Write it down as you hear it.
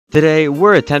Today,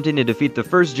 we're attempting to defeat the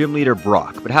first gym leader,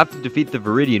 Brock, but have to defeat the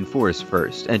Viridian Forest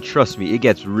first, and trust me, it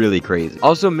gets really crazy.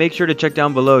 Also, make sure to check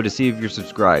down below to see if you're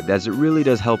subscribed, as it really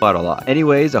does help out a lot.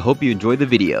 Anyways, I hope you enjoyed the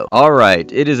video.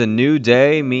 Alright, it is a new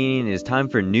day, meaning it's time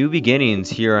for new beginnings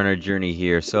here on our journey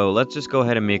here, so let's just go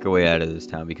ahead and make our way out of this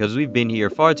town, because we've been here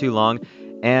far too long,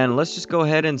 and let's just go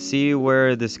ahead and see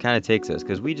where this kind of takes us,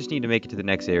 because we just need to make it to the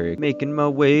next area. Making my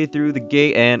way through the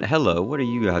gate, and hello, what do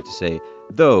you have to say?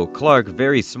 Though Clark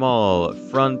very small,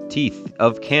 front teeth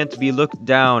of can't be looked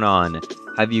down on.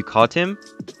 Have you caught him?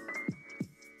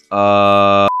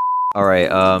 Alright,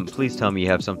 please tell me you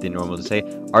have something normal to say.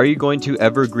 Are you going to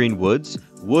Evergreen Woods?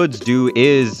 Woods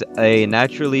is a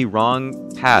naturally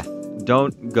wrong path.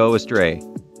 Don't go astray.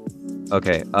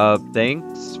 Okay,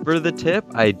 thanks for the tip.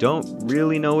 I don't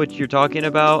really know what you're talking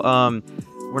about.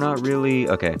 We're not really...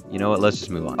 Okay, you know what? Let's just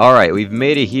move on. Alright, we've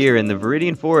made it here in the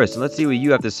Viridian Forest, and let's see what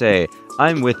you have to say.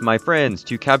 I'm with my friends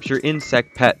to capture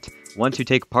insect pet. Want to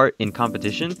take part in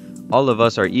competition? All of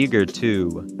us are eager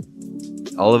to...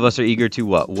 All of us are eager to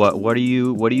what? What are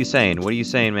you saying? What are you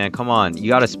saying, man? Come on. You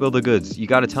gotta spill the goods. You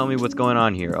gotta tell me what's going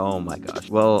on here. Oh my gosh.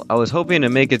 Well, I was hoping to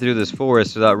make it through this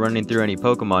forest without running through any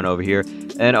Pokemon over here.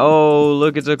 And oh,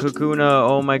 look, it's a Kakuna.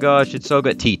 Oh my gosh, it's so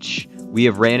good. Teach. We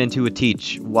have ran into a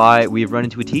Teach. Why? We have run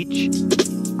into a Teach?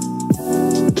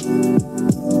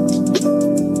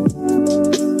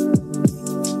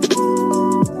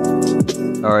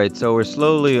 Alright, so we're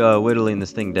slowly whittling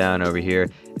this thing down over here.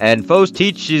 And Foes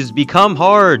teaches become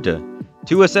hard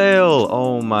to assail.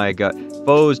 Oh my god.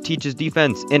 Foes teaches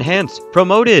defense. Enhance.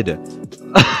 Promoted.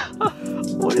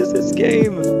 What is this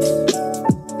game?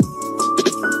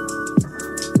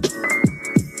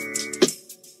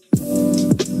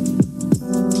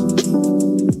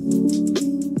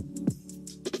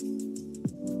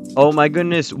 Oh my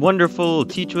goodness, wonderful!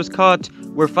 Teach was caught!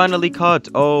 We're finally caught!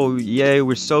 Oh, yay,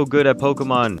 we're so good at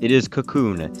Pokemon! It is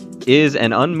Cocoon. Is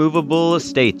an unmovable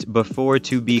state before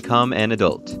to become an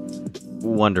adult.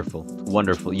 Wonderful.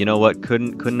 Wonderful. You know what?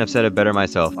 Couldn't have said it better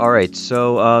myself. Alright,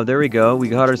 so, there we go. We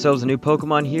got ourselves a new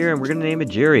Pokemon here, and we're gonna name it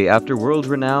Jerry, after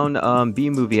world-renowned,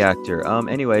 B-movie actor.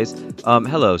 Anyways,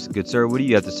 hello, good sir, what do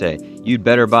you have to say? You'd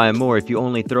better buy more if you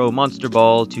only throw Monster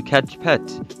Ball to catch pet,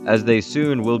 as they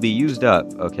soon will be used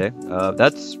up. Okay,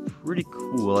 that's pretty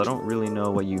cool. I don't really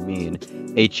know what you mean.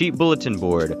 A cheap bulletin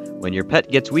board. When your pet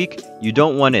gets weak, you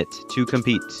don't want it to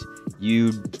compete.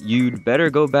 You'd better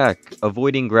go back,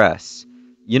 avoiding grass.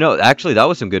 You know, actually, that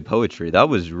was some good poetry. That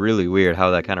was really weird how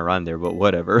that kind of rhymed there, but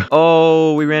whatever.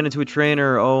 Oh, we ran into a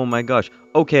trainer. Oh my gosh.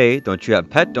 Okay, don't you have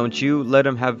pet, don't you? Let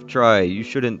him have try. You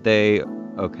shouldn't they...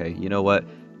 Okay, you know what?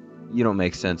 You don't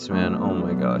make sense, man. Oh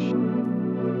my gosh.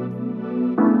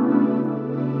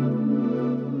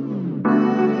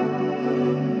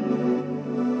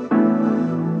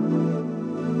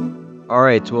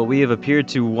 Alright, well, we have appeared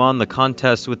to won the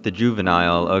contest with the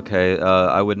juvenile. Okay,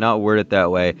 I would not word it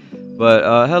that way.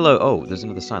 But, hello. Oh, there's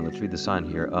another sign. Let's read the sign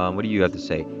here. What do you have to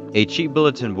say? A cheap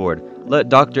bulletin board. Let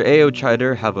Dr. A.O.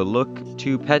 Chider have a look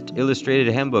to Pet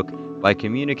Illustrated Handbook by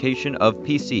Communication of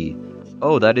PC.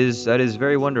 Oh, that is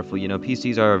very wonderful. You know,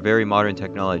 PCs are a very modern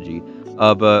technology.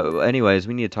 But anyways,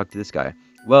 we need to talk to this guy.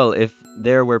 Well, if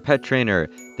there were pet trainer,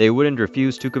 they wouldn't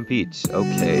refuse to compete.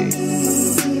 Okay.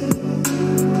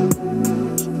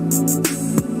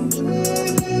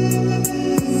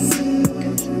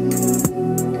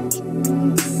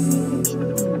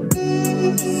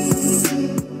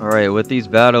 Alright, with these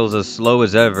battles as slow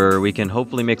as ever, we can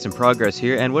hopefully make some progress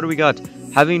here. And what do we got?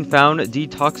 Having found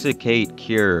Detoxicate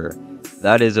Cure.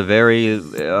 That is a very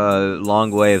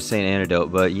long way of saying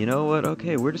antidote, but you know what?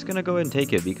 Okay, we're just gonna go ahead and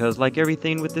take it, because like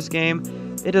everything with this game,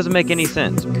 it doesn't make any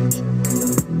sense.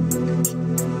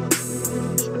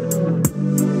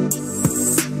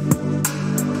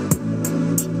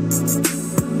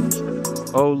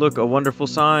 Oh, look, a wonderful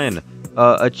sign.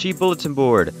 A cheap bulletin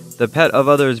board. The pet of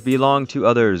others belong to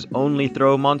others. Only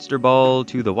throw Monster Ball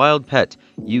to the wild pet.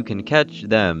 You can catch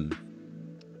them.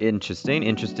 Interesting,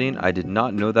 interesting. I did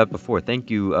not know that before.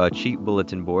 Thank you, cheap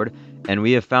bulletin board. And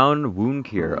we have found wound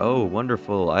cure. Oh,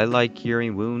 wonderful. I like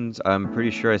curing wounds. I'm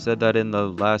pretty sure I said that in the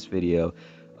last video.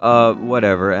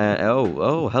 Whatever.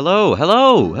 Hello,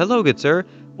 good sir.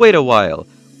 Wait a while.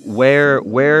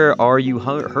 Where are you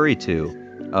hurry to?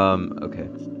 Okay.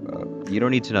 You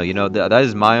don't need to know. You know, that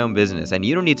is my own business. And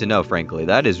you don't need to know, frankly.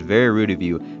 That is very rude of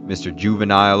you, Mr.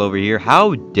 Juvenile over here.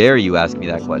 How dare you ask me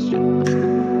that question?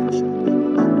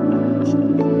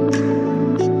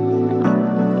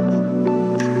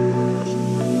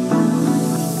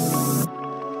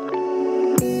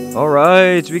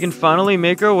 Alright, we can finally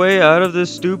make our way out of this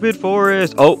stupid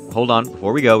forest. Oh, hold on.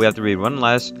 Before we go, we have to read one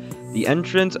last The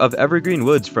entrance of Evergreen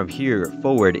Woods from here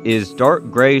forward is Dark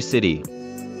Gray City.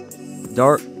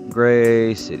 Dark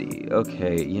Gray City.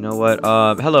 Okay, you know what?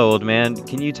 Hello, old man.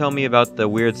 Can you tell me about the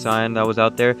weird sign that was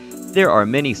out there? There are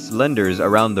many Slenders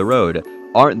around the road,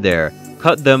 aren't there?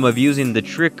 Cut them of using the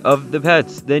trick of the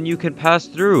pets, then you can pass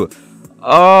through.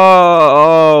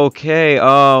 Oh, okay.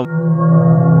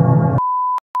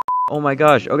 Oh my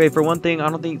gosh. Okay, for one thing, I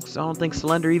don't think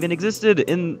Slender even existed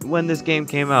when this game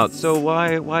came out. So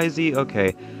why is he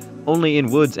okay? Only in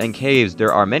woods and caves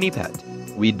there are many pets.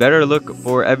 We'd better look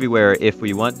for everywhere if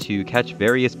we want to catch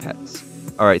various pets.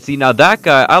 Alright, see, now that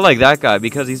guy, I like that guy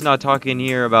because he's not talking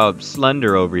here about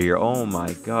Slender over here. Oh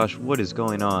my gosh, what is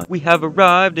going on? We have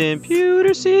arrived in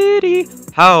Pewter City.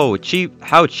 How cheap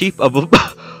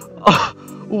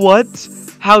what?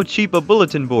 How cheap a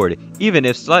bulletin board, even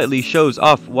if slightly shows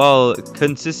off while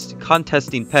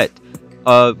contesting pet,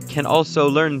 can also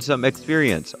learn some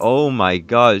experience. Oh my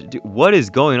gosh, dude, what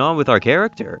is going on with our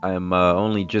character? I'm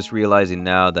only just realizing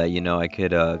now that, you know, I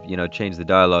could, change the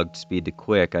dialogue speed to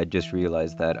quick. I just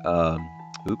realized that,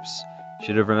 oops.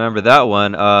 Should have remembered that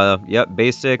one. Yep,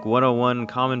 basic 101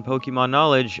 common Pokemon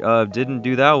knowledge. Didn't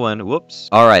do that one. Whoops.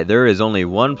 Alright, there is only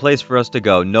one place for us to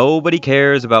go. Nobody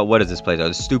cares about, what is this place?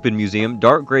 A stupid museum?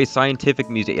 Dark Gray Scientific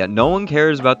Museum. Yeah, no one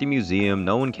cares about the museum.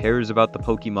 No one cares about the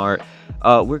Pokemart.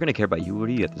 We're gonna care about you. What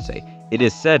do you have to say? It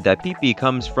is said that Pee-Pee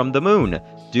comes from the moon.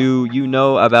 Do you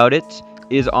know about it?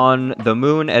 Is on the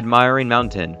moon admiring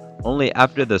mountain. Only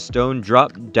after the stone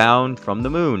dropped down from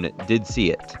the moon did see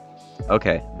it.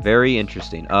 Okay, very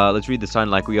interesting. Let's read the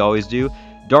sign like we always do.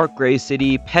 Dark Gray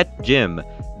City Pet Gym.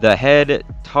 The head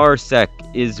Tarsec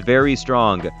is very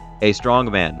strong. A strong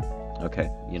man.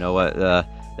 Okay, you know what?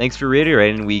 Thanks for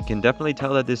reiterating. We can definitely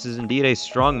tell that this is indeed a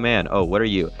strong man. Oh, what are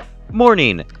you?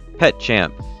 Morning, Pet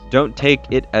Champ. Don't take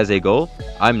it as a goal.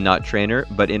 I'm not trainer,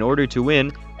 but in order to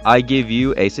win, I give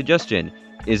you a suggestion.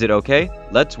 Is it okay?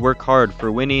 Let's work hard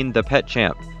for winning the Pet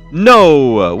Champ.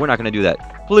 No! We're not going to do that.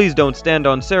 Please don't stand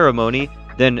on ceremony,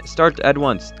 then start at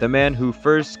once. The man who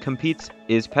first competes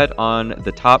is pet on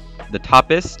the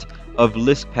toppest of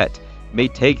list pet. May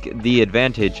take the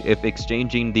advantage if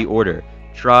exchanging the order.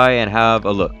 Try and have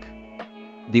a look.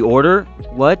 The order?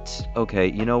 What? Okay,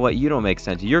 you know what? You don't make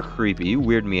sense. You're creepy. You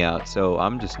weird me out, so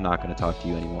I'm just not going to talk to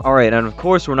you anymore. Alright, and of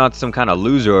course we're not some kind of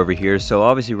loser over here, so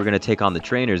obviously we're going to take on the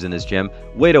trainers in this gym.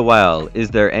 Wait a while.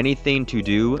 Is there anything to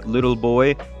do, little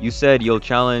boy? You said you'll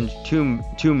challenge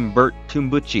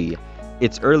Tumbuchi.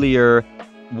 It's earlier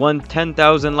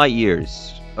 10,000 light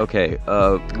years. Okay,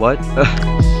 what?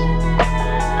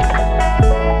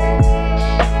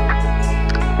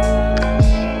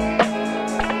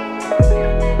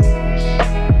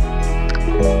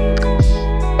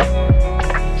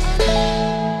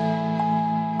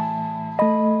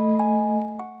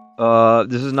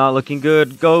 This is not looking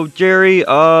good. Go, Jerry.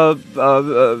 Do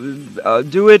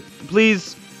it,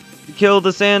 please. Kill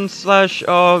the sand slash.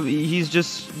 He's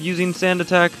just using sand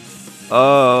attack.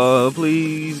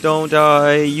 Please don't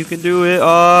die. You can do it.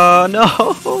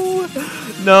 No.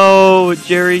 No,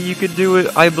 Jerry, you can do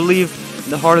it. I believe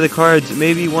the heart of the cards.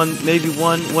 Maybe one of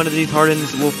these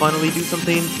hardens will finally do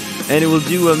something, and it will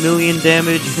do 1,000,000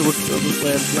 damage. It will kill the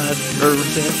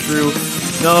Sandshrew.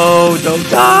 No, don't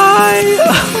die!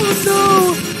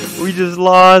 Oh no! We just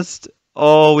lost.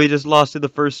 Oh, we just lost to the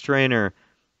first trainer.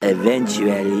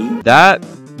 Eventually. That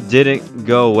didn't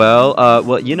go well.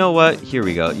 Well, you know what? Here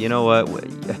we go. You know what?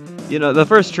 You know, the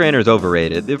first trainer is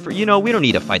overrated. You know, we don't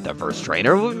need to fight the first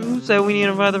trainer. Who said we need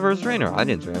to fight the first trainer? I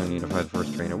didn't say we need to fight the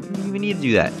first trainer. We don't even need to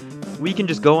do that. We can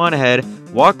just go on ahead,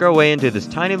 walk our way into this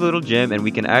tiny little gym, and we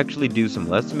can actually do some.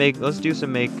 Let's do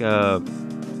some.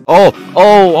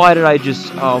 Oh, why did I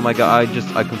just, oh my god,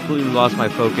 I completely lost my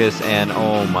focus, and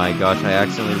oh my gosh, I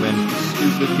accidentally ran into the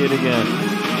stupid kid again.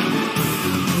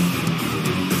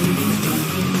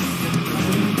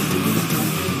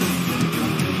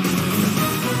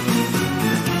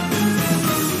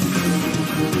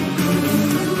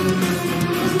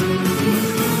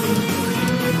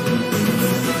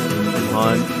 Come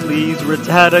on, please,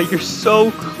 Rattata, you're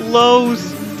so close.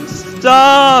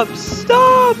 Stop,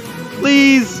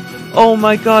 please. Oh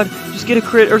my god, just get a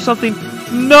crit or something.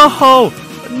 No!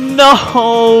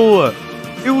 No!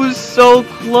 It was so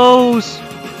close.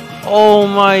 Oh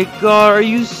my god, are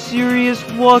you serious?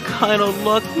 What kind of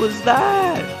luck was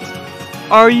that?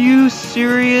 Are you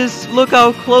serious? Look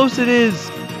how close it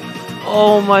is.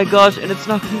 Oh my gosh, and it's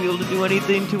not going to be able to do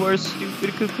anything to our stupid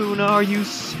Kakuna. Are you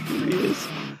serious?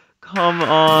 Come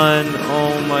on.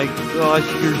 Oh my gosh,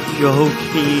 you're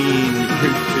joking.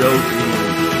 You're joking.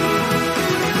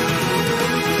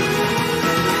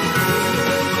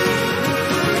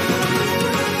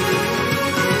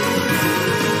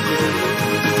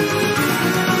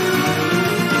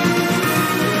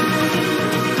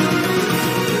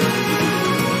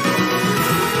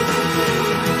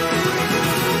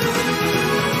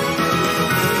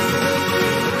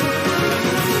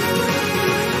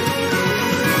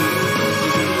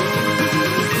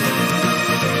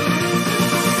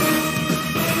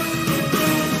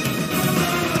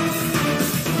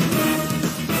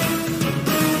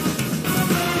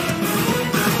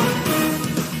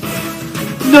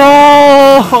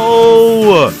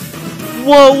 No!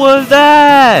 What was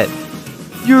that?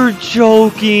 You're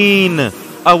joking!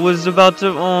 I was about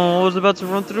to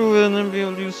run through it and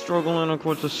then be struggling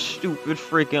across a stupid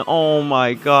freaking, oh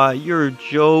my god, you're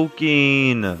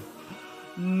joking.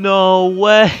 No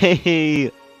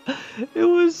way. It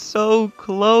was so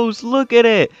close. Look at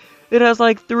it. It has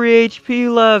like 3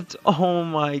 HP left. Oh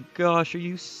my gosh, are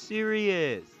you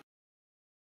serious?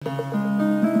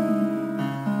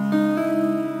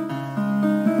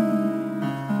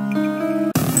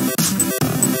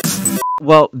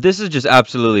 Well, this is just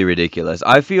absolutely ridiculous.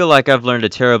 I feel like I've learned a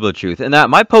terrible truth, and that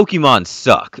my Pokemon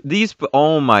suck.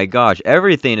 Oh my gosh,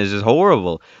 everything is just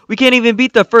horrible. We can't even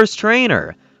beat the first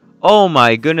trainer. Oh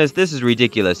my goodness, this is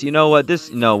ridiculous. You know what?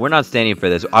 No, we're not standing for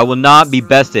this. I will not be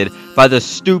bested by the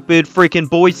stupid freaking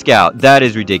Boy Scout. That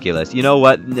is ridiculous. You know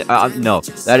what? No,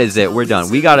 that is it. We're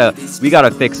done. We gotta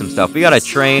fix some stuff. We gotta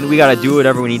train. We gotta do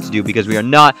whatever we need to do because we are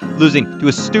not losing to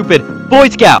a stupid Boy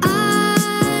Scout.